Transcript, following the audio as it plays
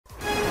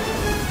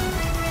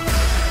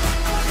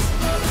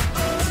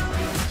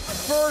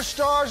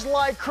stars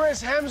like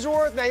Chris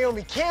Hemsworth,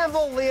 Naomi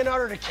Campbell,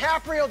 Leonardo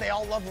DiCaprio, they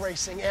all love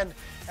racing and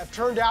have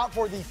turned out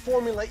for the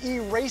Formula E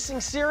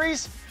Racing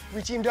Series.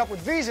 We teamed up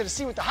with Visa to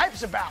see what the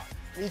hype's about.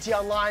 ET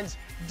Online's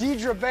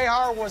Deidre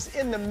Behar was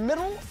in the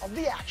middle of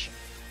the action.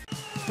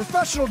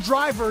 Professional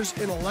drivers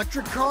in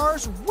electric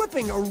cars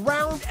whipping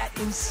around at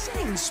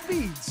insane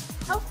speeds.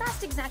 How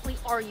fast exactly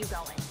are you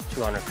going?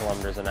 200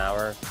 kilometers an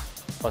hour,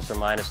 plus or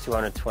minus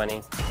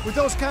 220. With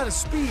those kind of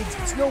speeds,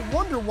 it's no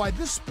wonder why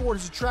this sport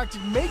has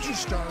attracted major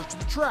stars to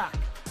the track.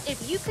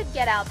 If you could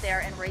get out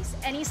there and race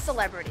any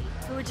celebrity,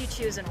 who would you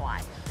choose and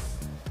why?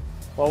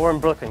 Well, we're in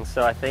Brooklyn,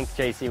 so I think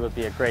JC would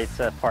be a great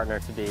partner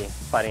to be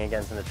fighting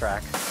against in the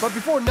track. But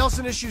before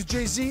Nelson issues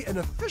Jay-Z an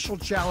official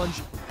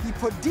challenge, he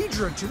put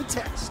Deidre to the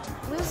test.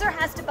 Loser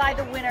has to buy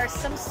the winner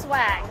some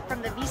swag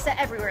from the Visa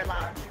Everywhere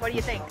Lounge. What do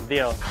you think?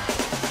 Deal.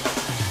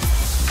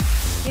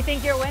 You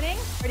think you're winning,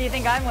 or do you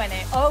think I'm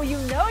winning? Oh, you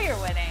know you're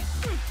winning.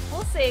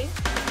 We'll see.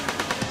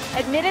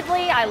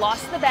 Admittedly, I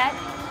lost the bet.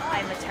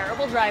 I'm a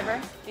terrible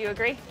driver. Do you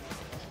agree?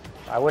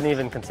 I wouldn't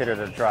even consider it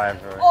a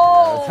driver.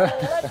 Oh,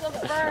 that's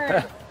a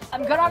burn.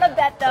 I'm good on a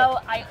bet, though.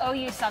 I owe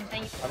you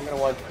something. I'm going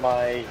to want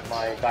my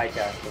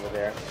diecast over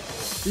there.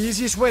 The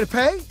easiest way to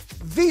pay?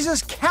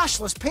 Visa's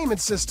cashless payment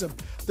system.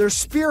 They're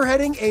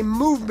spearheading a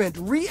movement,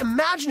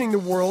 reimagining the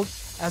world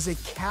as a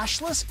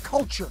cashless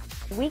culture.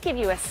 We give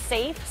you a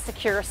safe,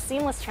 secure,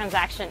 seamless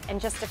transaction in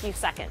just a few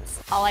seconds.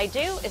 All I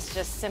do is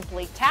just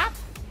simply tap,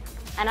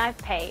 and I've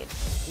paid.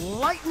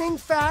 Lightning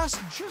fast,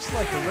 just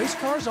like the race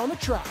cars on the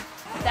track.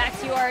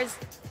 That's yours.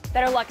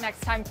 Better luck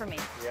next time for me.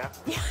 Yeah?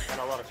 And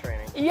a lot of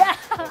training. Yeah.